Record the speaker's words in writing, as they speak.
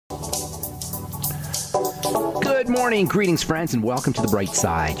Good morning, greetings, friends, and welcome to The Bright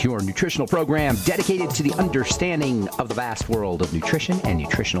Side, your nutritional program dedicated to the understanding of the vast world of nutrition and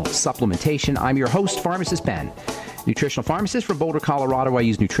nutritional supplementation. I'm your host, Pharmacist Ben, nutritional pharmacist from Boulder, Colorado. I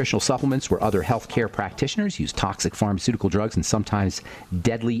use nutritional supplements where other healthcare practitioners use toxic pharmaceutical drugs and sometimes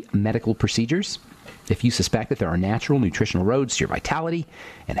deadly medical procedures. If you suspect that there are natural nutritional roads to your vitality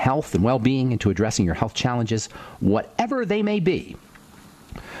and health and well-being and to addressing your health challenges, whatever they may be,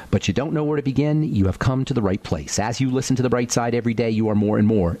 but you don't know where to begin, you have come to the right place. As you listen to The Bright Side every day, you are more and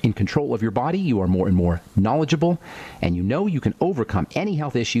more in control of your body, you are more and more knowledgeable, and you know you can overcome any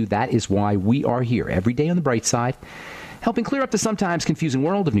health issue. That is why we are here every day on The Bright Side, helping clear up the sometimes confusing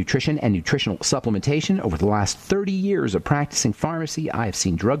world of nutrition and nutritional supplementation. Over the last 30 years of practicing pharmacy, I have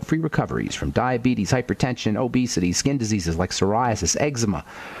seen drug-free recoveries from diabetes, hypertension, obesity, skin diseases like psoriasis, eczema,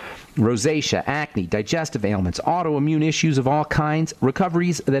 rosacea, acne, digestive ailments, autoimmune issues of all kinds,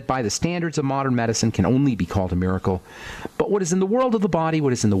 recoveries that by the standards of modern medicine can only be called a miracle. But what is in the world of the body,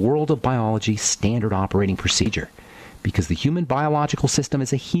 what is in the world of biology, standard operating procedure. Because the human biological system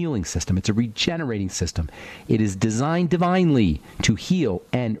is a healing system. It's a regenerating system. It is designed divinely to heal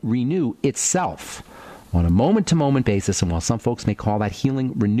and renew itself on a moment-to-moment basis. And while some folks may call that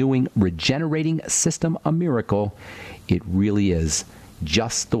healing, renewing, regenerating system a miracle, it really is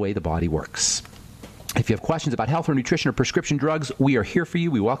just the way the body works. If you have questions about health or nutrition or prescription drugs, we are here for you.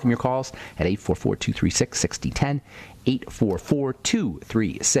 We welcome your calls at 844-236-6010.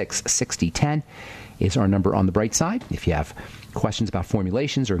 844-236-6010 is our number on The Bright Side. If you have questions about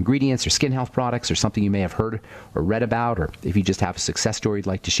formulations or ingredients or skin health products or something you may have heard or read about, or if you just have a success story you'd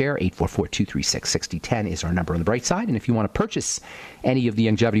like to share, 844-236-6010 is our number on The Bright Side. And if you want to purchase any of the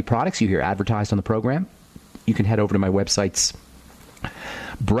longevity products you hear advertised on the program, you can head over to my websites,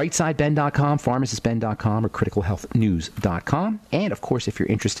 brightsideben.com, pharmacistben.com, or criticalhealthnews.com. And, of course, if you're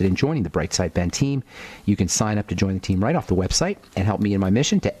interested in joining the Brightside Ben team, you can sign up to join the team right off the website and help me in my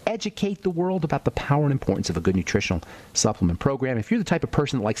mission to educate the world about the power and importance of a good nutritional supplement program. If you're the type of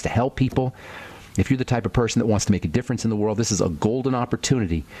person that likes to help people, if you're the type of person that wants to make a difference in the world, this is a golden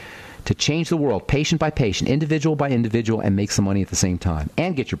opportunity to change the world patient by patient, individual by individual, and make some money at the same time.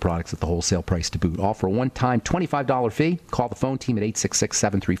 And get your products at the wholesale price to boot. All for a one-time $25 fee. Call the phone team at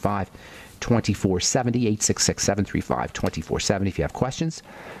 866-735-2470, 866-735-2470 if you have questions.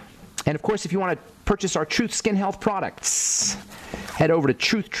 And, of course, if you want to purchase our Truth Skin Health products, head over to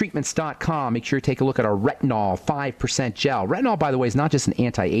truthtreatments.com. Make sure you take a look at our Retinol 5% gel. Retinol, by the way, is not just an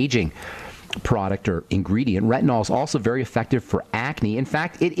anti-aging product or ingredient. Retinol is also very effective for acne. In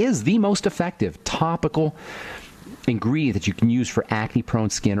fact, it is the most effective topical ingredient that you can use for acne-prone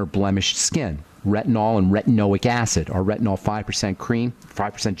skin or blemished skin. Retinol and retinoic acid, or retinol 5% cream,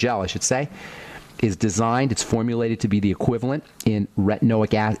 5% gel, I should say, is designed, it's formulated to be the equivalent in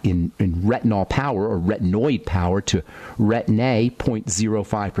retinoic acid, in retinol power or retinoid power to retin A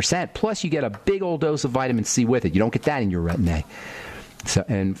 0.05%. Plus, you get a big old dose of vitamin C with it. You don't get that in your retin A. So,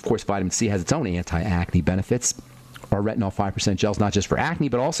 and, of course, vitamin C has its own anti-acne benefits. Our retinol 5% gel is not just for acne,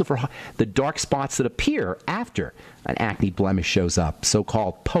 but also for the dark spots that appear after an acne blemish shows up,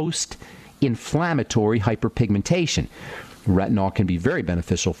 so-called post-inflammatory hyperpigmentation. Retinol can be very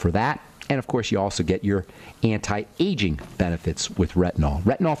beneficial for that. And, of course, you also get your anti-aging benefits with retinol.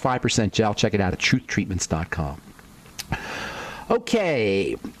 Retinol 5% gel, check it out at truthtreatments.com.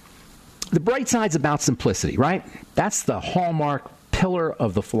 Okay, the bright side's about simplicity, right? That's the hallmark pillar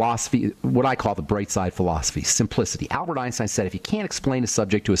of the philosophy, what I call the bright side philosophy, simplicity. Albert Einstein said, if you can't explain a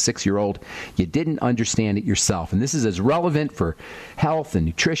subject to a 6-year-old, you didn't understand it yourself. And this is as relevant for health and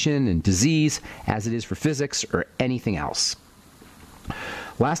nutrition and disease as it is for physics or anything else.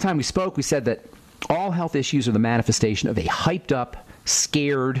 Last time we spoke, we said that all health issues are the manifestation of a hyped up,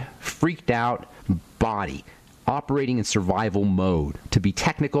 scared, freaked out body operating in survival mode. To be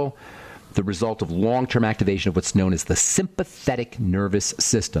technical, the result of long-term activation of what's known as the sympathetic nervous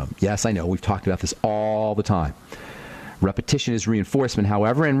system. Yes, I know, we've talked about this all the time. Repetition is reinforcement,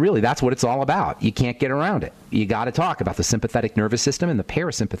 however, and really that's what it's all about. You can't get around it. You got to talk about the sympathetic nervous system and the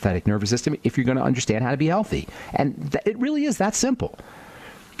parasympathetic nervous system if you're going to understand how to be healthy. And it really is that simple.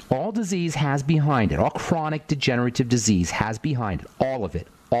 All disease has behind it, all chronic degenerative disease has behind it, all of it,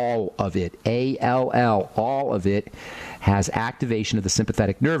 A-L-L, all of it has activation of the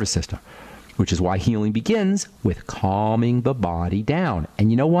sympathetic nervous system, which is why healing begins with calming the body down. And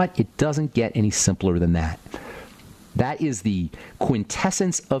you know what? It doesn't get any simpler than that. That is the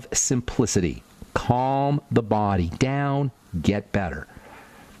quintessence of simplicity. Calm the body down, get better.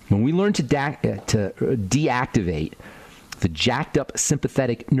 When we learn to deactivate the jacked up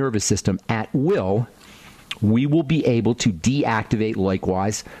sympathetic nervous system at will, we will be able to deactivate,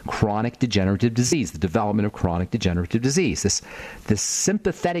 likewise, chronic degenerative disease, the development of chronic degenerative disease. This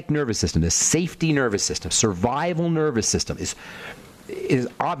sympathetic nervous system, this safety nervous system, survival nervous system is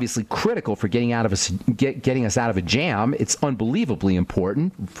obviously critical for getting us out of a jam. It's unbelievably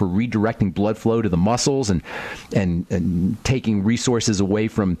important for redirecting blood flow to the muscles and taking resources away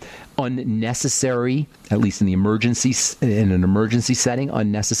from unnecessary, at least in an emergency setting,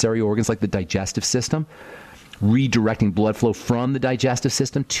 unnecessary organs like the digestive system, redirecting blood flow from the digestive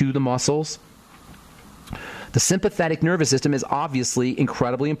system to the muscles. The sympathetic nervous system is obviously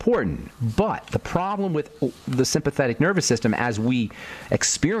incredibly important, but the problem with the sympathetic nervous system as we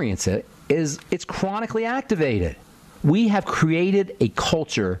experience it is it's chronically activated. We have created a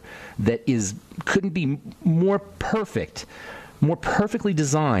culture that couldn't be more perfect, more perfectly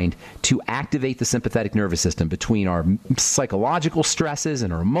designed to activate the sympathetic nervous system between our psychological stresses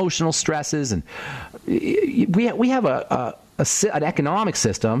and our emotional stresses. And we have an economic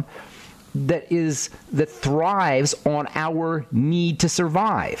system that thrives on our need to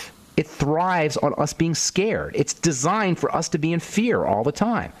survive. It thrives on us being scared. It's designed for us to be in fear all the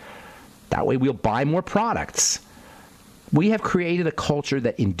time. That way we'll buy more products. We have created a culture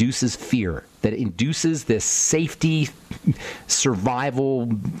that induces fear, that induces this safety survival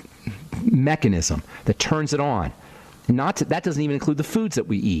mechanism that turns it on. That doesn't even include the foods that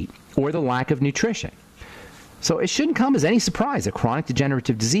we eat or the lack of nutrition. So it shouldn't come as any surprise that chronic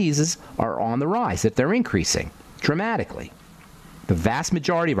degenerative diseases are on the rise, that they're increasing dramatically. The vast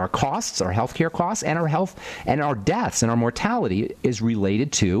majority of our costs, our healthcare costs, and our health and our deaths and our mortality is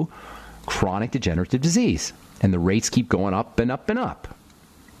related to chronic degenerative disease. And the rates keep going up and up and up.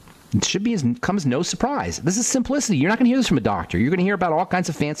 It should come as no surprise. This is simplicity. You're not going to hear this from a doctor. You're going to hear about all kinds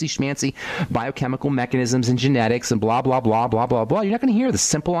of fancy schmancy biochemical mechanisms and genetics and blah, blah, blah, blah, blah, blah. You're not going to hear the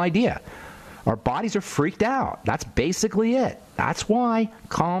simple idea. Our bodies are freaked out. That's basically it. That's why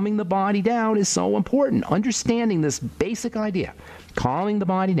calming the body down is so important. Understanding this basic idea. Calming the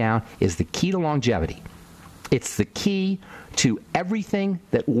body down is the key to longevity. It's the key to everything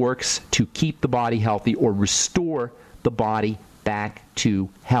that works to keep the body healthy or restore the body back to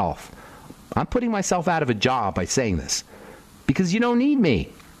health. I'm putting myself out of a job by saying this because you don't need me.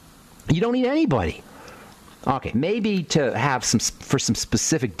 You don't need anybody. Okay, maybe to have some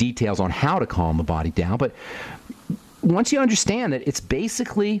specific details on how to calm the body down, but once you understand that it's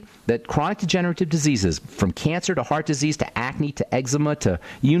basically that chronic degenerative diseases, from cancer to heart disease to acne to eczema to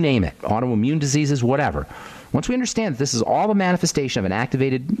you name it, autoimmune diseases, whatever. Once we understand that this is all a manifestation of an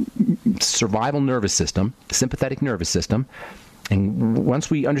activated survival nervous system, sympathetic nervous system, and once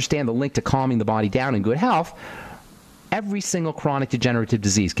we understand the link to calming the body down in good health, every single chronic degenerative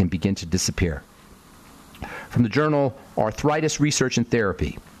disease can begin to disappear. From the journal Arthritis Research and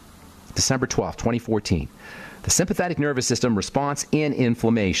Therapy, December 12, 2014. The sympathetic nervous system response in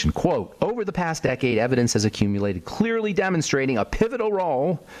inflammation. Quote, over the past decade, evidence has accumulated clearly demonstrating a pivotal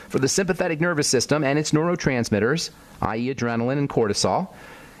role for the sympathetic nervous system and its neurotransmitters, i.e. adrenaline and cortisol,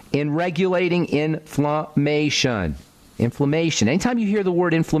 in regulating inflammation. Inflammation. Anytime you hear the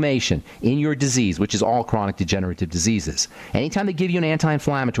word inflammation in your disease, which is all chronic degenerative diseases, anytime they give you an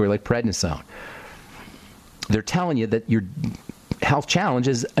anti-inflammatory like prednisone, they're telling you that your health challenge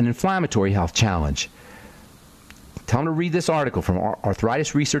is an inflammatory health challenge. Tell them to read this article from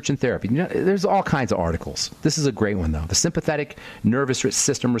Arthritis Research and Therapy. You know, there's all kinds of articles. This is a great one, though. The sympathetic nervous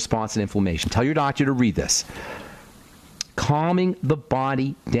system response and inflammation. Tell your doctor to read this. Calming the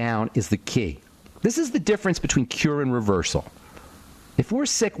body down is the key. This is the difference between cure and reversal. If we're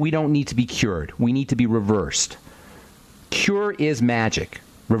sick, we don't need to be cured. We need to be reversed. Cure is magic.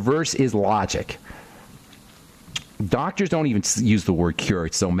 Reverse is logic. Doctors don't even use the word cure.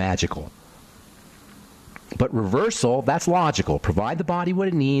 It's so magical. But reversal, that's logical. Provide the body what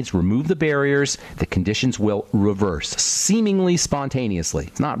it needs, remove the barriers, the conditions will reverse, seemingly spontaneously.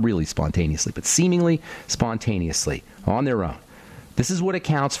 It's not really spontaneously, but seemingly spontaneously on their own. This is what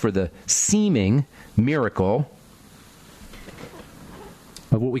accounts for the seeming miracle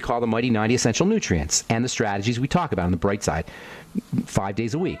of what we call the Mighty 90 essential nutrients and the strategies we talk about on the bright side 5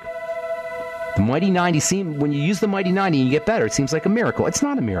 days a week. The Mighty 90 when you use the Mighty 90 and you get better, it seems like a miracle. It's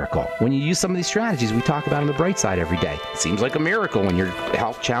not a miracle. When you use some of these strategies we talk about on the bright side every day, it seems like a miracle when your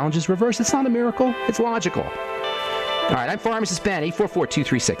health challenge is reversed. It's not a miracle. It's logical. All right, I'm Pharmacist Ben.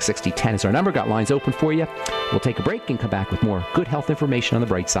 844-236-6010 is our number. Got lines open for you. We'll take a break and come back with more good health information on the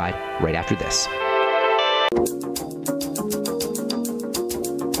bright side right after this.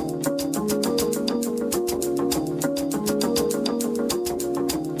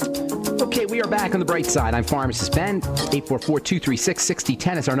 We are back on the bright side. I'm Pharmacist Ben.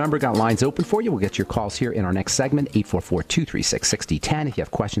 844-236-6010 is our number. Got lines open for you. We'll get your calls here in our next segment. 844-236-6010 if you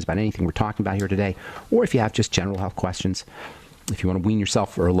have questions about anything we're talking about here today, or if you have just general health questions. If you want to wean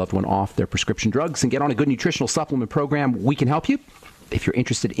yourself or a loved one off their prescription drugs and get on a good nutritional supplement program, we can help you. If you're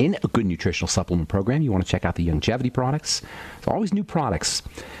interested in a good nutritional supplement program, you want to check out the longevity products. There's always new products.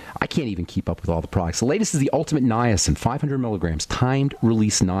 I can't even keep up with all the products. The latest is the Ultimate Niacin, 500 milligrams, timed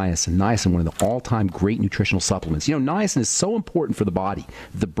release niacin. Niacin, one of the all-time great nutritional supplements. You know, niacin is so important for the body.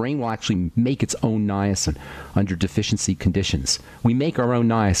 The brain will actually make its own niacin under deficiency conditions. We make our own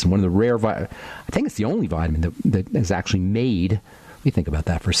niacin, one of the rare, I think it's the only vitamin that is actually made. Let me think about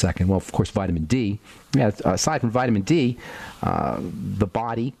that for a second. Well, of course, vitamin D. Yeah, aside from vitamin D, the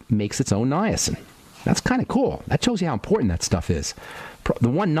body makes its own niacin. That's kind of cool. That shows you how important that stuff is. The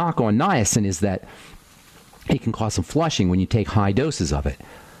one knock on niacin is that it can cause some flushing when you take high doses of it.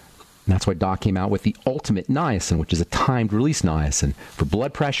 And that's why Doc came out with the Ultimate Niacin, which is a timed release niacin for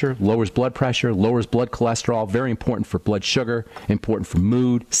blood pressure, lowers blood cholesterol, very important for blood sugar, important for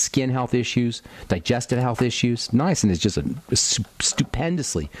mood, skin health issues, digestive health issues. Niacin is just a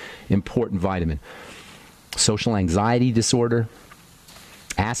stupendously important vitamin. Social anxiety disorder,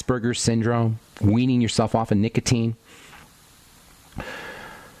 Asperger's syndrome, weaning yourself off of nicotine.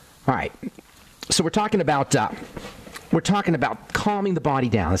 All right, so we're talking about calming the body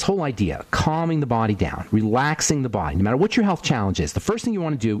down. This whole idea, calming the body down, relaxing the body. No matter what your health challenge is, the first thing you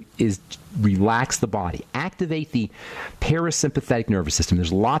want to do is relax the body. Activate the parasympathetic nervous system.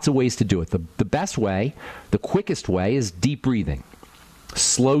 There's lots of ways to do it. The best way, the quickest way is deep breathing.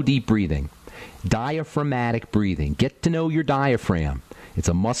 Slow, deep breathing. Diaphragmatic breathing. Get to know your diaphragm. It's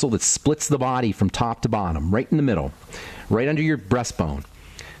a muscle that splits the body from top to bottom, right in the middle, right under your breastbone.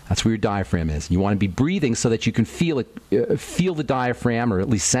 That's where your diaphragm is. You want to be breathing so that you can feel it, feel the diaphragm, or at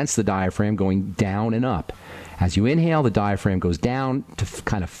least sense the diaphragm going down and up. As you inhale, the diaphragm goes down to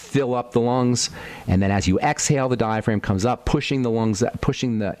kind of fill up the lungs, and then as you exhale, the diaphragm comes up, pushing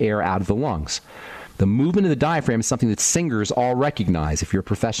the air out of the lungs. The movement of the diaphragm is something that singers all recognize. If you're a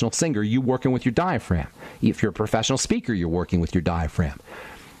professional singer, you're working with your diaphragm. If you're a professional speaker, you're working with your diaphragm.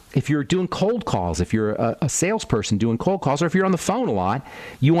 If you're doing cold calls, if you're a salesperson doing cold calls, or if you're on the phone a lot,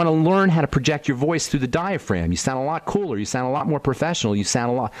 you want to learn how to project your voice through the diaphragm. You sound a lot cooler. You sound a lot more professional. You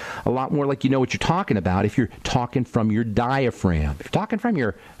sound a lot more like you know what you're talking about if you're talking from your diaphragm. If you're talking from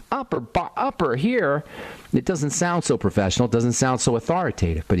your upper here, it doesn't sound so professional. It doesn't sound so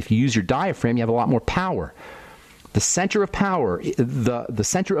authoritative. But if you use your diaphragm, you have a lot more power. The center of power, the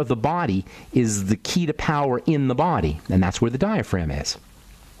center of the body is the key to power in the body, and that's where the diaphragm is.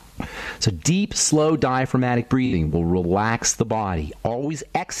 So deep, slow diaphragmatic breathing will relax the body. Always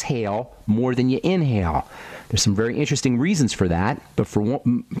exhale more than you inhale. There's some very interesting reasons for that, but for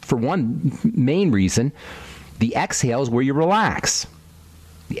one main reason, the exhale is where you relax.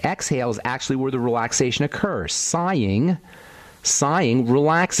 The exhale is actually where the relaxation occurs. Sighing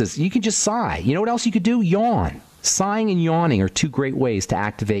relaxes. You can just sigh. You know what else you could do? Yawn. Sighing and yawning are two great ways to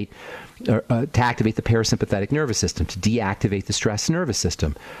activate the parasympathetic nervous system, to deactivate the stress nervous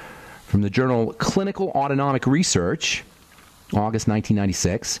system. From the journal Clinical Autonomic Research, August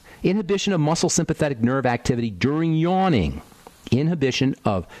 1996, inhibition of muscle sympathetic nerve activity during yawning. Inhibition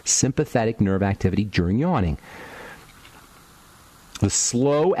of sympathetic nerve activity during yawning. The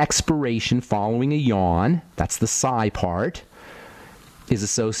slow expiration following a yawn, that's the sigh part, is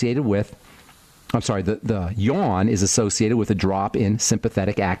associated with, the yawn is associated with a drop in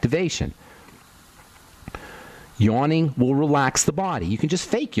sympathetic activation. Yawning will relax the body. You can just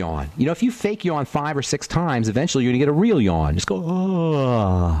fake yawn. You know, if you fake yawn 5 or 6 times, eventually you're going to get a real yawn. Just go,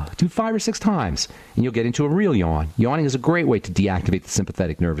 oh, do 5 or 6 times, and you'll get into a real yawn. Yawning is a great way to deactivate the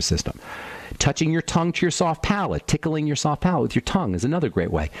sympathetic nervous system. Touching your tongue to your soft palate, tickling your soft palate with your tongue is another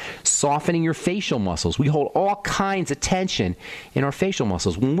great way. Softening your facial muscles. We hold all kinds of tension in our facial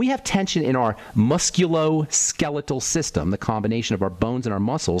muscles. When we have tension in our musculoskeletal system, the combination of our bones and our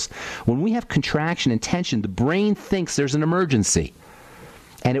muscles, when we have contraction and tension, the brain thinks there's an emergency,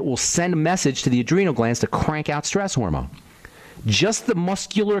 and it will send a message to the adrenal glands to crank out stress hormone. Just the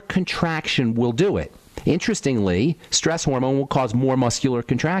muscular contraction will do it. Interestingly, stress hormone will cause more muscular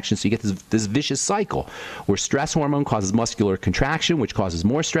contraction. So you get this vicious cycle where stress hormone causes muscular contraction, which causes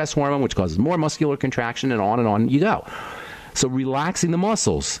more stress hormone, which causes more muscular contraction, and on you go. So relaxing the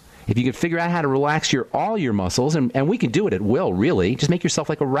muscles. If you can figure out how to relax all your muscles, and we can do it at will, really, just make yourself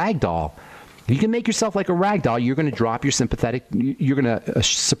like a rag doll. If you can make yourself like a rag doll, you're going to drop your you're going to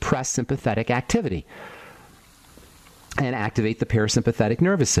suppress sympathetic activity and activate the parasympathetic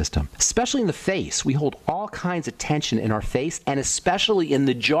nervous system, especially in the face. We hold all kinds of tension in our face, and especially in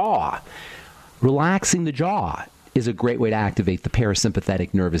the jaw. Relaxing the jaw is a great way to activate the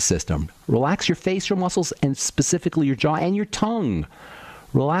parasympathetic nervous system. Relax your facial muscles and specifically your jaw and your tongue.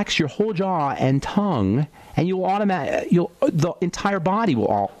 Relax your whole jaw and tongue, and the entire body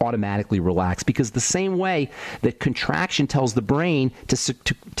will automatically relax, because the same way that contraction tells the brain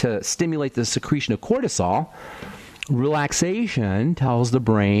to stimulate the secretion of cortisol, relaxation tells the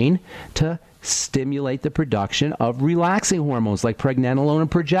brain to stimulate the production of relaxing hormones like pregnenolone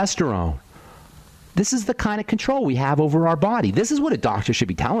and progesterone. This is the kind of control we have over our body. This is what a doctor should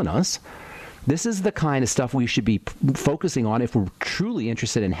be telling us. This is the kind of stuff we should be focusing on if we're truly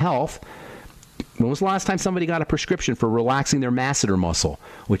interested in health. When was the last time somebody got a prescription for relaxing their masseter muscle,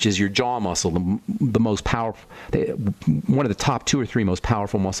 which is your jaw muscle, the most powerful, one of the top 2 or 3 most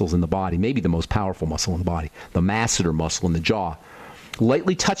powerful muscles in the body, maybe the most powerful muscle in the body, the masseter muscle in the jaw.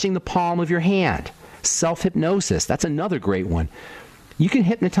 Lightly touching the palm of your hand. Self-hypnosis, that's another great one. You can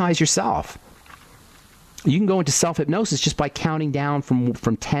hypnotize yourself. You can go into self-hypnosis just by counting down from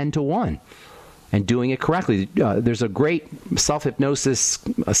 10 to 1 and doing it correctly. There's a great self-hypnosis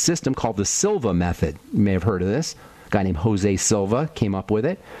system called the Silva method. You may have heard of this. A guy named Jose Silva came up with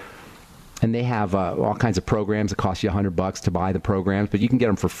it. And they have all kinds of programs that cost you $100 to buy the programs, but you can get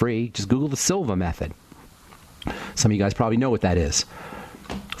them for free. Just Google the Silva method. Some of you guys probably know what that is.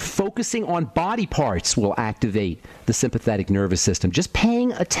 Focusing on body parts will activate the sympathetic nervous system. Just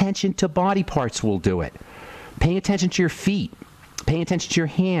paying attention to body parts will do it. Paying attention to your feet, paying attention to your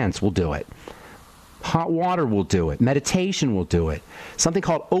hands will do it. Hot water will do it. Meditation will do it. Something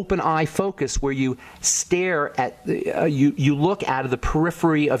called open eye focus, where you stare at, you look out of the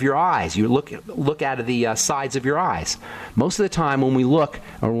periphery of your eyes. You look out of the sides of your eyes. Most of the time when we look,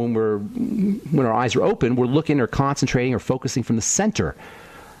 or when our eyes are open, we're looking or concentrating or focusing from the center.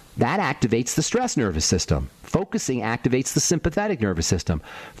 That activates the stress nervous system. Focusing activates the sympathetic nervous system.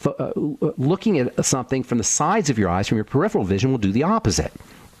 Looking at something from the sides of your eyes, from your peripheral vision, will do the opposite.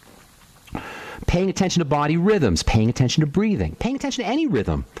 Paying attention to body rhythms, paying attention to breathing, paying attention to any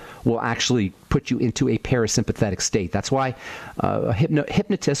rhythm will actually put you into a parasympathetic state. That's why a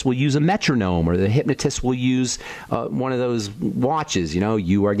hypnotist will use a metronome, or the hypnotist will use one of those watches,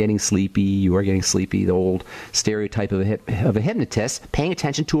 you are getting sleepy, the old stereotype of a hypnotist. Paying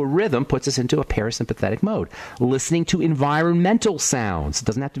attention to a rhythm puts us into a parasympathetic mode. Listening to environmental sounds. It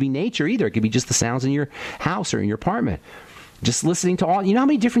doesn't have to be nature either. It could be just the sounds in your house or in your apartment. Just listening to all, how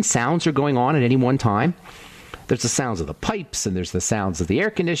many different sounds are going on at any one time? There's the sounds of the pipes, and there's the sounds of the air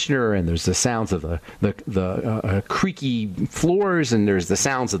conditioner, and there's the sounds of the creaky floors, and there's the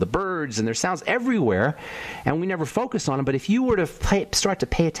sounds of the birds, and there's sounds everywhere, and we never focus on them. But if you were to start to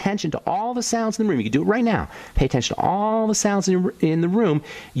pay attention to all the sounds in the room, you could do it right now. Pay attention to all the sounds in the room,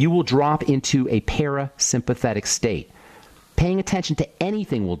 you will drop into a parasympathetic state. Paying attention to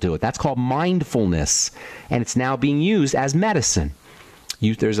anything will do it. That's called mindfulness, and it's now being used as medicine.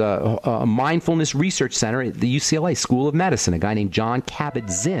 There's a mindfulness research center at the UCLA School of Medicine. A guy named John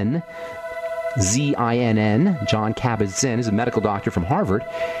Kabat-Zinn, Z-I-N-N, John Kabat-Zinn, is a medical doctor from Harvard.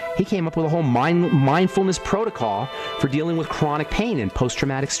 He came up with a whole mindfulness protocol for dealing with chronic pain and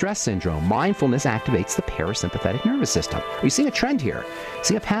post-traumatic stress syndrome. Mindfulness activates the parasympathetic nervous system. Are you seeing a trend here?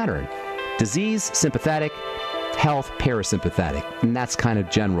 Seeing a pattern? Disease, sympathetic; health, parasympathetic. And that's kind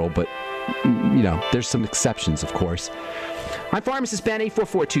of general, but, there's some exceptions, of course. I'm Pharmacist Ben.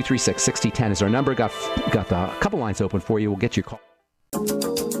 844-236-6010 is our number. Got a couple lines open for you. We'll get your call.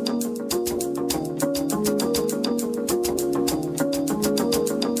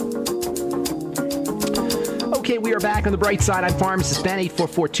 Okay, we are back on the bright side. I'm Pharmacist Ben.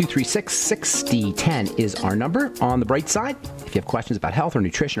 844-236-6010 is our number on the bright side. If you have questions about health or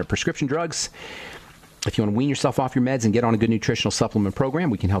nutrition or prescription drugs, if you want to wean yourself off your meds and get on a good nutritional supplement program,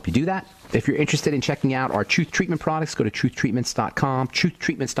 we can help you do that. If you're interested in checking out our Truth Treatment products, go to truthtreatments.com.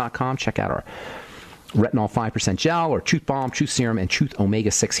 Truthtreatments.com. Check out our Retinol 5% gel, or Truth Balm, Truth Serum, and Truth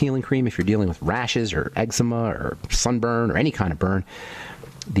Omega-6 Healing Cream. If you're dealing with rashes or eczema or sunburn or any kind of burn,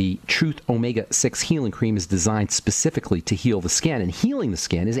 the Truth Omega-6 Healing Cream is designed specifically to heal the skin. And healing the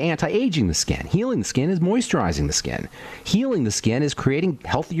skin is anti-aging the skin. Healing the skin is moisturizing the skin. Healing the skin is creating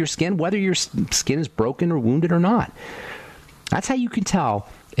healthier skin, whether your skin is broken or wounded or not. That's how you can tell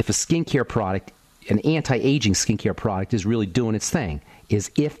if a skincare product, an anti-aging skincare product, is really doing its thing,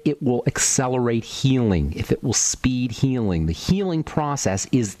 is if it will accelerate healing, if it will speed healing. The healing process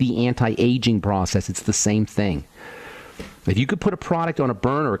is the anti-aging process. It's the same thing. If you could put a product on a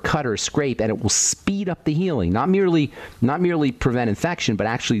burn or a cut or a scrape and it will speed up the healing, not merely prevent infection, but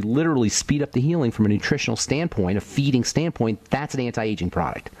actually literally speed up the healing from a nutritional standpoint, a feeding standpoint, that's an anti-aging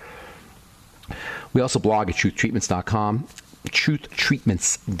product. We also blog at truthtreatments.com,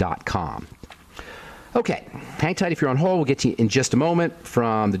 truthtreatments.com. Okay, hang tight if you're on hold. We'll get to you in just a moment.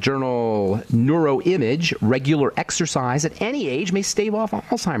 From the journal Neuroimage, regular exercise at any age may stave off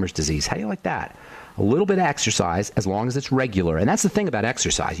Alzheimer's disease. How do you like that? A little bit of exercise as long as it's regular. And that's the thing about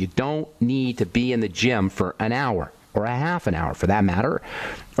exercise. You don't need to be in the gym for an hour or a half an hour for that matter,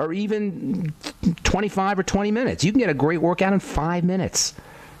 or even 25 or 20 minutes. You can get a great workout in 5 minutes.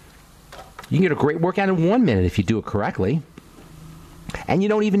 You can get a great workout in 1 minute if you do it correctly. And you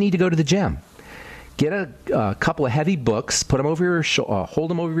don't even need to go to the gym. Get a couple of heavy books, put them over your hold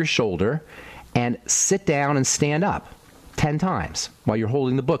them over your shoulder, and sit down and stand up 10 times while you're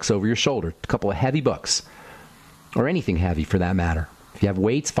holding the books over your shoulder. A couple of heavy books, or anything heavy for that matter. If you have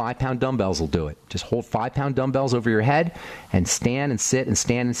weights, 5-pound dumbbells will do it. Just hold 5-pound dumbbells over your head and stand and sit and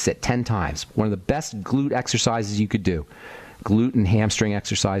stand and sit 10 times. One of the best glute exercises you could do. Glute and hamstring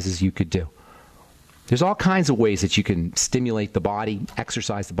exercises you could do. There's all kinds of ways that you can stimulate the body,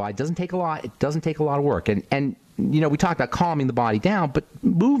 exercise the body. It doesn't take a lot. It doesn't take a lot of work. And you know, we talked about calming the body down, but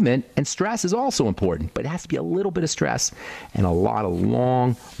movement and stress is also important. But it has to be a little bit of stress and a lot of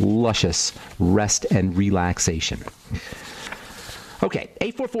long, luscious rest and relaxation. Okay,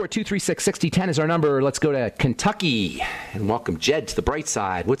 844-236-6010 is our number. Let's go to Kentucky and welcome Jed to the bright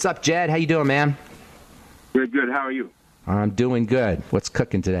side. What's up, Jed? How you doing, man? Good, good. How are you? I'm doing good. What's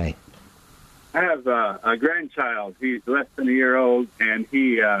cooking today? I have a grandchild. He's less than a year old, and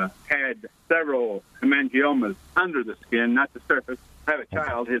he had several hemangiomas under the skin, not the surface. I have a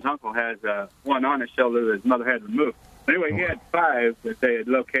child. His uncle has one on his shoulder that his mother had removed. Anyway, he had 5 that they had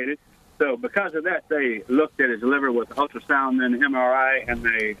located. So because of that, they looked at his liver with ultrasound and MRI, and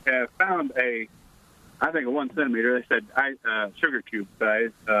they have found I think a 1 centimeter. They said sugar cube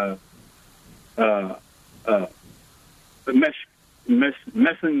size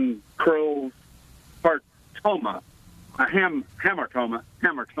mesenchymal partoma, hamartoma.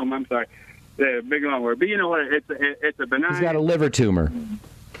 I'm sorry, the big long word. But you know what? It's a benign. He's got a liver tumor.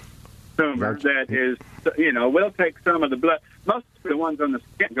 That is, we'll take some of the blood. Most of the ones on the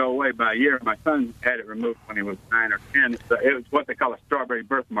skin go away by a year. My son had it removed when he was 9 or 10. So it was what they call a strawberry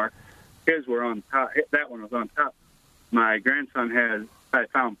birthmark. His were on top. That one was on top. My grandson I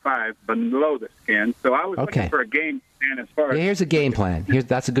found 5 below the skin. So I was looking for a game plan as far as... Here's a game plan.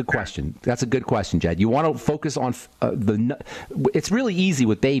 That's a good question. That's a good question, Jed. You want to focus on it's really easy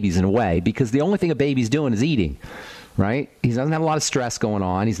with babies in a way, because the only thing a baby's doing is eating, right? He doesn't have a lot of stress going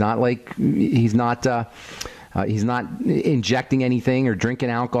on. He's not injecting anything or drinking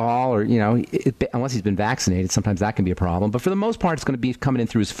alcohol, or unless he's been vaccinated. Sometimes that can be a problem. But for the most part, it's going to be coming in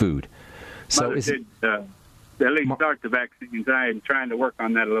through his food. So at least start the vaccines. I'm trying to work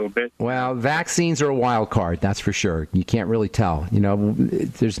on that a little bit. Well, vaccines are a wild card, that's for sure. You can't really tell.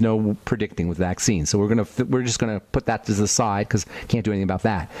 There's no predicting with vaccines. So we're just gonna put that to the side because can't do anything about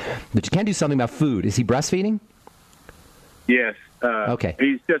that. But you can do something about food. Is he breastfeeding? Yes. Okay.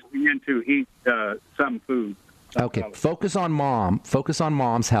 He's just beginning to eat some food. Okay. Focus on mom. Focus on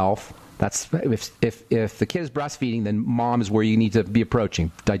mom's health. That's if the kid is breastfeeding, then mom is where you need to be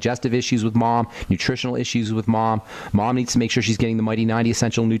approaching. Digestive issues with mom, nutritional issues with mom. Mom needs to make sure she's getting the Mighty 90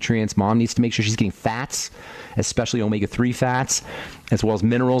 essential nutrients. Mom needs to make sure she's getting fats, especially omega-3 fats, as well as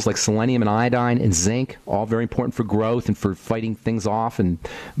minerals like selenium and iodine and zinc, all very important for growth and for fighting things off and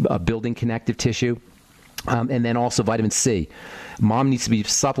building connective tissue. And then also vitamin C. Mom needs to be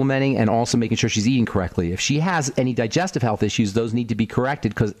supplementing and also making sure she's eating correctly. If she has any digestive health issues, those need to be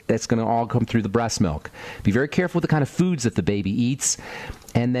corrected because that's going to all come through the breast milk. Be very careful with the kind of foods that the baby eats.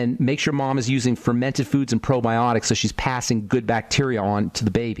 And then make sure mom is using fermented foods and probiotics so she's passing good bacteria on to the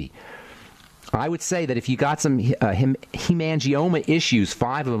baby. I would say that if you got some hemangioma issues,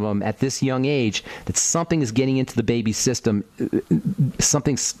 5 of them at this young age, that something is getting into the baby's system.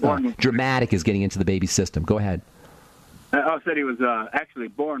 Something dramatic is getting into the baby's system. Go ahead. I said he was actually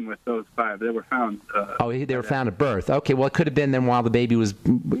born with those 5. They were found. They were found at birth. Okay, well, it could have been then while the baby was,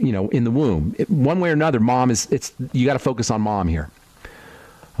 in the womb. One way or another, you got to focus on mom here.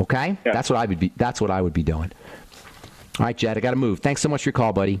 Okay, yeah. That's what I would be doing. All right, Jed, I got to move. Thanks so much for your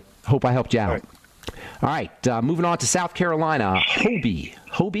call, buddy. Hope I helped you out. All right, moving on to South Carolina. Hobie,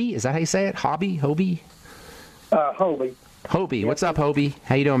 is that how you say it? Hobie? Hobie, what's up, Hobie?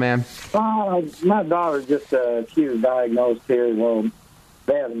 How you doing, man? My daughter she was diagnosed here. Well,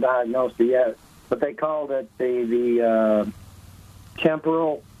 they haven't diagnosed her yet, but they called it the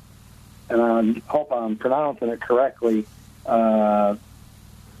temporal, and I hope I'm pronouncing it correctly, arteritis,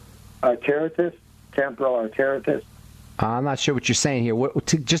 temporal arteritis. I'm not sure what you're saying here.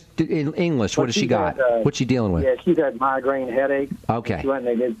 Just in English, what has she got? What's she dealing with? Yeah, she's had migraine headaches. Okay. She went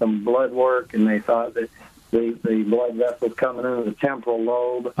and they did some blood work, and they thought that the blood vessels coming into the temporal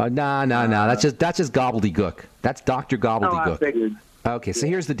lobe. No. That's just gobbledygook. That's Dr. Gobbledygook. I figured. Okay, so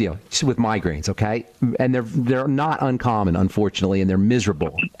here's the deal with migraines, okay? And they're not uncommon, unfortunately, and they're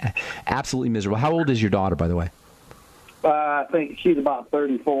miserable, absolutely miserable. How old is your daughter, by the way? I think she's about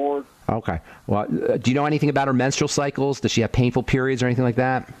 34. Okay. Well, do you know anything about her menstrual cycles? Does she have painful periods or anything like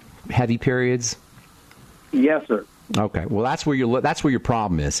that? Heavy periods? Yes, sir. Okay. Well, that's where your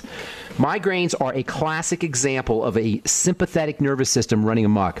problem is. Migraines are a classic example of a sympathetic nervous system running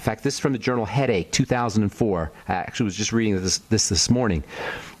amok. In fact, this is from the journal Headache, 2004. I actually was just reading this morning.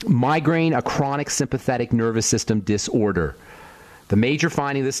 Migraine, a chronic sympathetic nervous system disorder. The major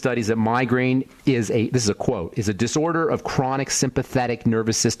finding of this study is that migraine this is a quote, is a disorder of chronic sympathetic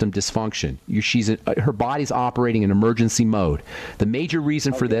nervous system dysfunction. Her body's operating in emergency mode. The major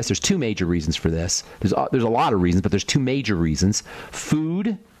reason for this, there's two major reasons for this. There's a lot of reasons, but there's two major reasons.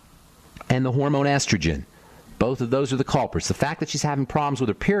 Food and the hormone estrogen. Both of those are the culprits. The fact that she's having problems with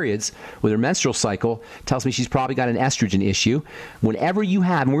her periods, with her menstrual cycle, tells me she's probably got an estrogen issue. Whenever you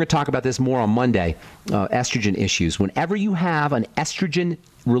have, and we're going to talk about this more on Monday, estrogen issues. Whenever you have an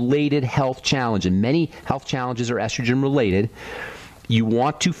estrogen-related health challenge, and many health challenges are estrogen-related, you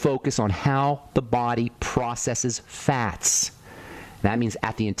want to focus on how the body processes fats. That means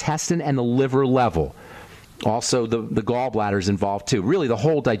at the intestine and the liver level. Also, the gallbladder is involved, too. Really, the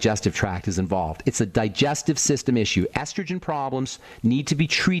whole digestive tract is involved. It's a digestive system issue. Estrogen problems need to be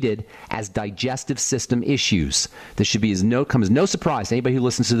treated as digestive system issues. This should come as no surprise to anybody who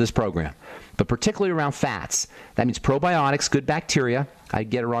listens to this program, but particularly around fats. That means probiotics, good bacteria. I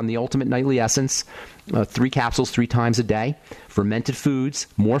get her on the Ultimate Nightly Essence, 3 capsules 3 times a day. Fermented foods,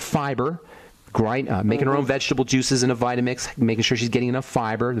 more fiber. Making her own vegetable juices in a Vitamix, making sure she's getting enough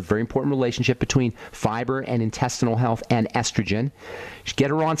fiber, the very important relationship between fiber and intestinal health and estrogen.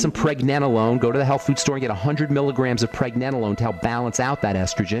 Get her on some pregnenolone. Go to the health food store and get 100 milligrams of pregnenolone to help balance out that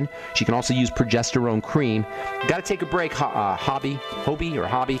estrogen. She can also use progesterone cream. Got to take a break, Hobie.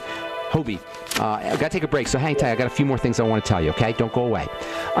 I've got to take a break, so hang tight. I got a few more things I want to tell you, okay? Don't go away.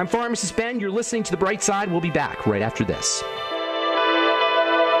 I'm Pharmacist Ben. You're listening to The Bright Side. We'll be back right after this.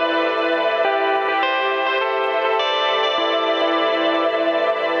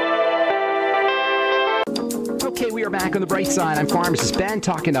 We are back on The Bright Side. I'm Pharmacist Ben,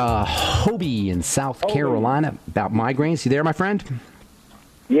 talking to Hobie in South Carolina about migraines. You there, my friend?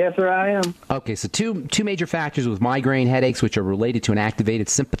 Yes, sir, I am. Okay, so two major factors with migraine headaches, which are related to an activated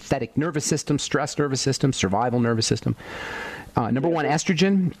sympathetic nervous system, stress nervous system, survival nervous system. Number one,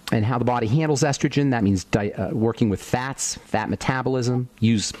 estrogen and how the body handles estrogen. That means working with fats, fat metabolism.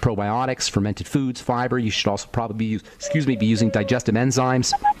 Use probiotics, fermented foods, fiber. You should also probably be using digestive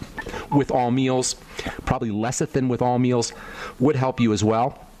enzymes with all meals. Probably lecithin with all meals would help you as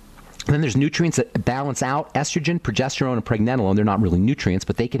well. And then there's nutrients that balance out estrogen, progesterone, and pregnenolone. They're not really nutrients,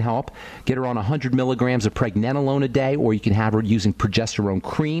 but they can help. Get her on 100 milligrams of pregnenolone a day, or you can have her using progesterone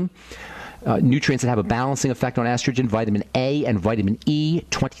cream. Nutrients that have a balancing effect on estrogen, vitamin A and vitamin E,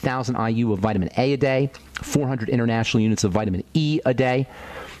 20,000 IU of vitamin A day, 400 international units of vitamin E a day.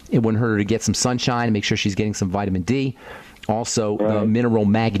 It wouldn't hurt her to get some sunshine and make sure she's getting some vitamin D. Also, the mineral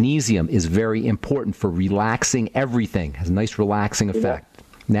magnesium is very important for relaxing everything. Has a nice relaxing effect.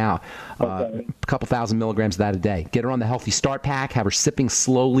 Now, a couple thousand milligrams of that a day. Get her on the Healthy Start Pack. Have her sipping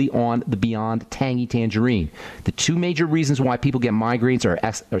slowly on the Beyond Tangy Tangerine. The two major reasons why people get migraines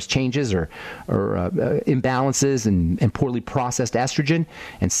are changes or imbalances and poorly processed estrogen.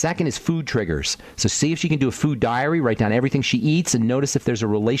 And second is food triggers. So see if she can do a food diary, write down everything she eats, and notice if there's a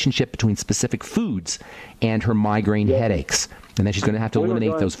relationship between specific foods and her migraine headaches. And then she's going to have to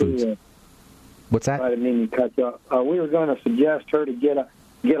eliminate those foods. What's that? I didn't mean to cut you off. We were going to suggest her to get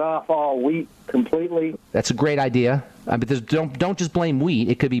off all wheat completely. That's a great idea. But don't just blame wheat.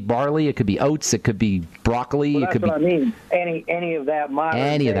 It could be barley. It could be oats. It could be broccoli. Well, that's what I mean. Any of that modern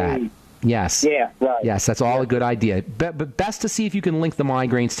Any of that. Yes. Yeah, right. Yes, that's all a good idea. But best to see if you can link the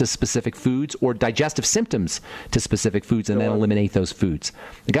migraines to specific foods or digestive symptoms to specific foods and then eliminate those foods.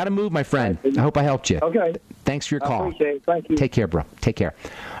 You got to move, my friend. I hope I helped you. Okay. Thanks for your call. I appreciate it. Thank you. Take care, bro. Take care.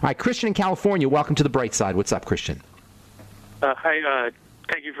 All right, Christian in California, welcome to The Bright Side. What's up, Christian? Hi,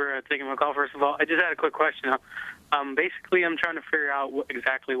 thank you for taking my call, first of all. I just had a quick question. Basically, I'm trying to figure out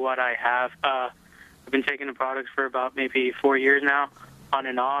exactly what I have. I've been taking the products for about maybe 4 years now, on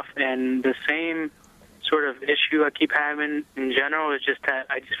and off, and the same sort of issue I keep having in general is just that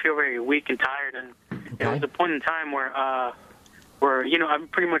I just feel very weak and tired. And there was a point in time where I've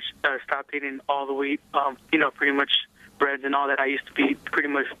pretty much stopped eating all the wheat, pretty much breads and all that. I used to be pretty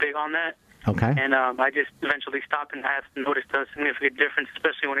much big on that. Okay. And I just eventually stopped, and I have noticed a significant difference,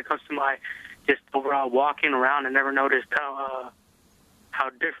 especially when it comes to my just overall walking around, I never noticed how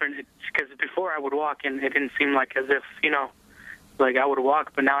different it's, because before I would walk and it didn't seem like as if, like I would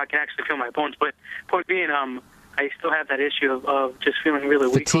walk, but now I can actually feel my bones. But point being, I still have that issue of just feeling really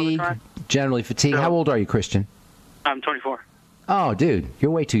weak all the time. Generally fatigue. So, how old are you, Christian? I'm 24. Oh, dude,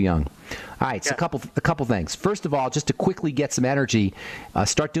 you're way too young. All right, so Yeah. a couple things. First of all, just to quickly get some energy,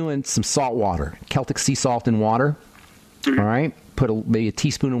 start doing some salt water, Celtic sea salt in water. Mm-hmm. All right, put maybe a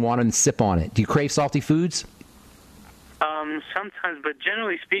teaspoon in water and sip on it. Do you crave salty foods? Sometimes, but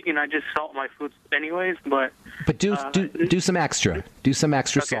generally speaking, I just salt my foods anyways. But do some extra. Do some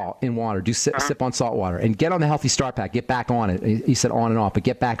extra Okay. salt in water. Do sip on salt water. And get on the Healthy Start Pack. Get back on it. He said on and off, but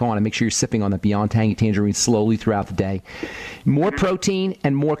get back on it. Make sure you're sipping on that Beyond Tangy Tangerine slowly throughout the day. More protein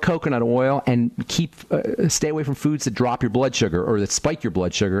and more coconut oil, and stay away from foods that drop your blood sugar or that spike your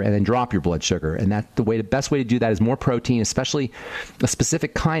blood sugar and then drop your blood sugar. And the best way to do that is more protein, especially a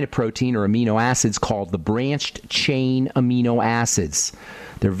specific kind of protein or amino acids called the branched chain amino acids.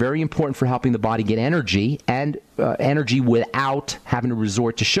 They're very important for helping the body get energy and energy without having to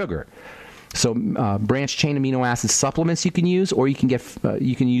resort to sugar. So branched chain amino acid supplements you can use, or you can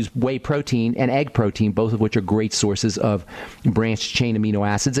use whey protein and egg protein, both of which are great sources of branched chain amino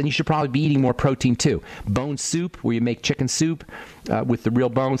acids. And you should probably be eating more protein too. Bone soup, where you make chicken soup with the real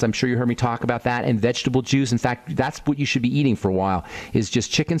bones. I'm sure you heard me talk about that. And vegetable juice. In fact, that's what you should be eating for a while, is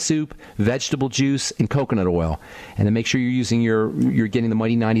just chicken soup, vegetable juice, and coconut oil. And then make sure you're getting the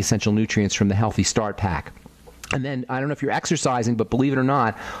Mighty 90 essential nutrients from the Healthy Start Pack. And then, I don't know if you're exercising, but believe it or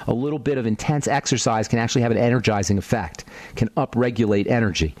not, a little bit of intense exercise can actually have an energizing effect, can upregulate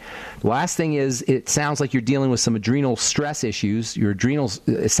energy. The last thing is, it sounds like you're dealing with some adrenal stress issues. Your adrenals,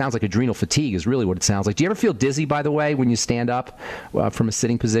 it sounds like adrenal fatigue is really what it sounds like. Do you ever feel dizzy, by the way, when you stand up from a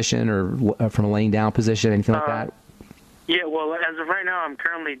sitting position or from a laying down position, anything like that? Yeah, well, as of right now, I'm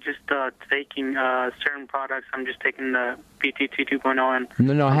currently just taking certain products. I'm just taking the BTT 2.0.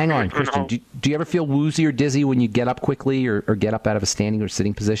 No, hang on, Christian. Do you ever feel woozy or dizzy when you get up quickly or get up out of a standing or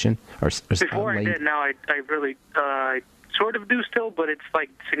sitting position? Before I did. Now I really sort of do still, but it's like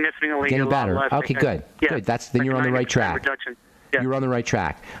significantly getting better. less. Okay, good. Yeah, Good. Then you're on the right track. Reduction. Yeah. You're on the right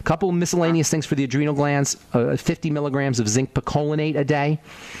track. A couple of miscellaneous things for the adrenal glands. 50 milligrams of zinc picolinate a day.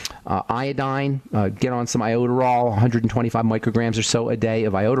 Iodine, get on some iodoral, 125 micrograms or so a day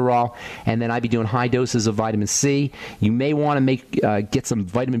of iodoral. And then I'd be doing high doses of vitamin C. You may want to get some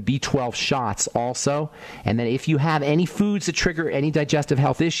vitamin B12 shots also. And then if you have any foods that trigger any digestive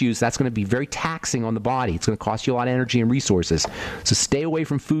health issues, that's going to be very taxing on the body. It's going to cost you a lot of energy and resources. So stay away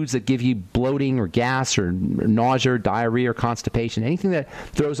from foods that give you bloating or gas or nausea, diarrhea, or constipation. Anything that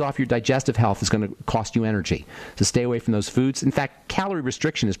throws off your digestive health is going to cost you energy. So stay away from those foods. In fact, calorie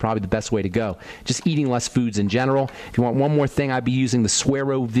restriction is probably the best way to go. Just eating less foods in general. If you want one more thing, I'd be using the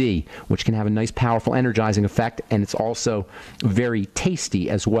Suero V, which can have a nice, powerful, energizing effect, and it's also very tasty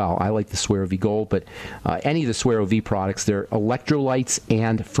as well. I like the Suero V Gold, but any of the Suero V products, they're electrolytes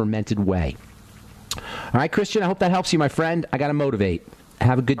and fermented whey. All right, Christian, I hope that helps you, my friend. I got to motivate.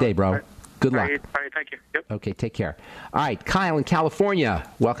 Have a good day, bro. Good luck. All right, thank you. Yep. Okay, take care. All right, Kyle in California.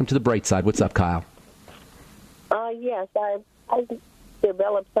 Welcome to the bright side. What's up, Kyle? Yes, I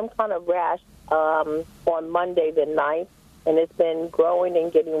developed some kind of rash on Monday the 9th, and it's been growing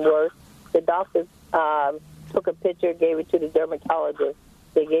and getting worse. The doctor took a picture, gave it to the dermatologist.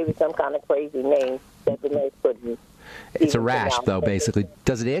 They gave it some kind of crazy name that the nurse couldn't. It's a rash, though, basically.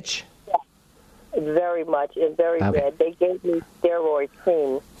 Does it itch? Very much. It's very red. They gave me steroid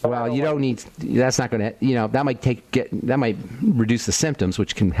cream. Well, you don't need. That's not going to. That might reduce the symptoms,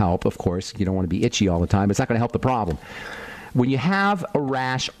 which can help. Of course, you don't want to be itchy all the time. It's not going to help the problem. When you have a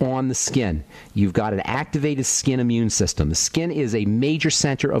rash on the skin, you've got an activated skin immune system. The skin is a major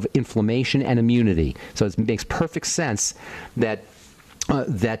center of inflammation and immunity. So it makes perfect sense that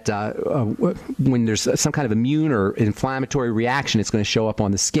when there's some kind of immune or inflammatory reaction, it's going to show up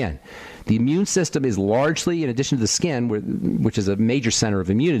on the skin. The immune system is largely, in addition to the skin, which is a major center of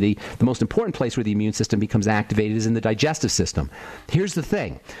immunity, the most important place where the immune system becomes activated is in the digestive system. Here's the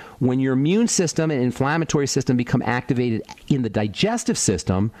thing. When your immune system and inflammatory system become activated in the digestive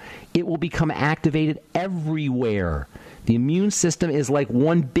system, it will become activated everywhere. The immune system is like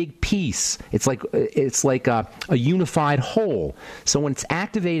one big piece. It's like a unified whole. So when it's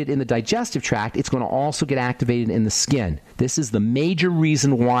activated in the digestive tract, it's going to also get activated in the skin. This is the major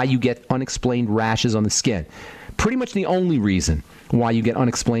reason why you get unexplained rashes on the skin. Pretty much the only reason why you get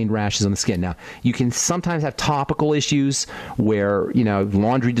unexplained rashes on the skin. Now, you can sometimes have topical issues where,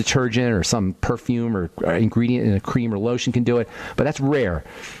 laundry detergent or some perfume or ingredient in a cream or lotion can do it, but that's rare.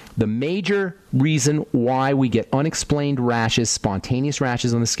 The major reason why we get unexplained rashes, spontaneous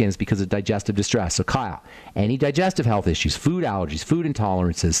rashes on the skin, is because of digestive distress. So, Kyle, any digestive health issues, food allergies, food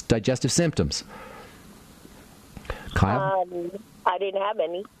intolerances, digestive symptoms? Kyle? I didn't have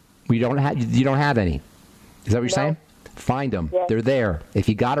any. You don't have any. Is that what you're saying? Find them. Yes. They're there. If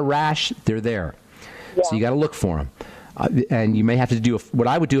you got a rash, they're there. Yeah. So you got to look for them. And you may have to do what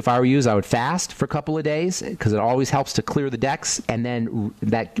I would do if I were you is I would fast for a couple of days, because it always helps to clear the decks, and then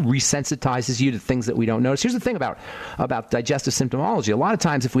that resensitizes you to things that we don't notice. Here's the thing about digestive symptomology. A lot of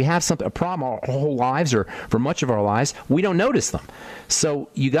times if we have a problem our whole lives, or for much of our lives, we don't notice them. So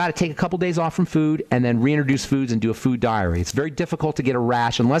you got to take a couple days off from food and then reintroduce foods and do a food diary. It's very difficult to get a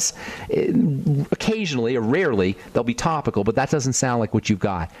rash unless occasionally or rarely they'll be topical, but that doesn't sound like what you've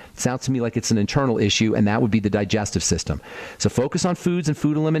got. It sounds to me like it's an internal issue, and that would be the digestive system. So focus on foods and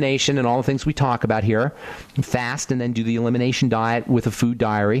food elimination and all the things we talk about here. Fast, and then do the elimination diet with a food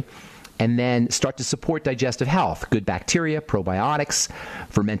diary. And then start to support digestive health. Good bacteria, probiotics,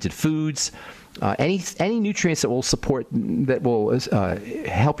 fermented foods. Any nutrients that will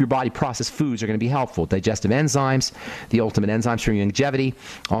help your body process foods are going to be helpful. Digestive enzymes, the ultimate enzymes for longevity,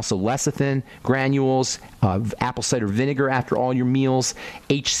 also lecithin granules, apple cider vinegar after all your meals,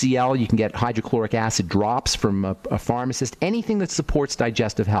 HCl. You can get hydrochloric acid drops from a pharmacist. Anything that supports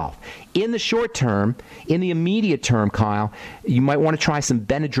digestive health. In the short term, in the immediate term, Kyle, you might want to try some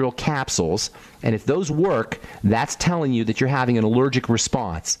Benadryl capsules. And if those work, that's telling you that you're having an allergic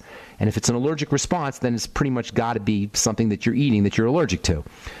response. And if it's an allergic response, then it's pretty much got to be something that you're eating that you're allergic to.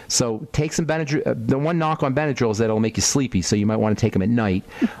 So take some Benadryl. The one knock on Benadryl is that it'll make you sleepy, so you might want to take them at night,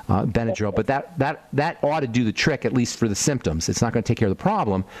 Benadryl. But that ought to do the trick, at least for the symptoms. It's not going to take care of the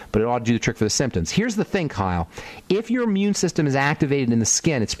problem, but it ought to do the trick for the symptoms. Here's the thing, Kyle. If your immune system is activated in the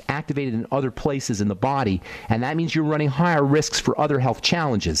skin, it's activated in other places in the body, and that means you're running higher risks for other health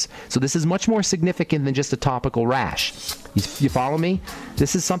challenges. So this is much more significant than just a topical rash. You follow me?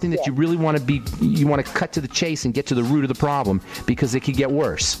 This is something that you really want to cut to the chase and get to the root of the problem, because it could get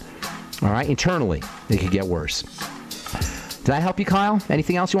worse. All right? Internally, it could get worse. Did I help you, Kyle?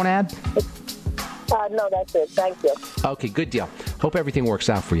 Anything else you want to add? No, that's it. Thank you. Okay, good deal. Hope everything works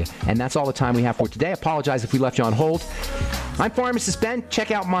out for you. And that's all the time we have for today. I apologize if we left you on hold. I'm Pharmacist Ben.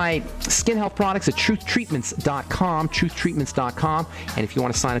 Check out my skin health products at truthtreatments.com, truthtreatments.com. And if you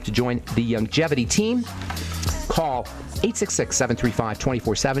want to sign up to join the longevity team, call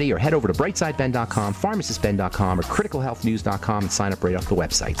 866-735-2470 or head over to brightsideben.com, pharmacistben.com, or criticalhealthnews.com and sign up right off the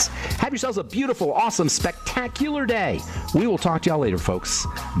websites. Have yourselves a beautiful, awesome, spectacular day. We will talk to y'all later, folks.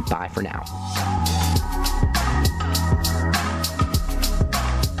 Bye for now.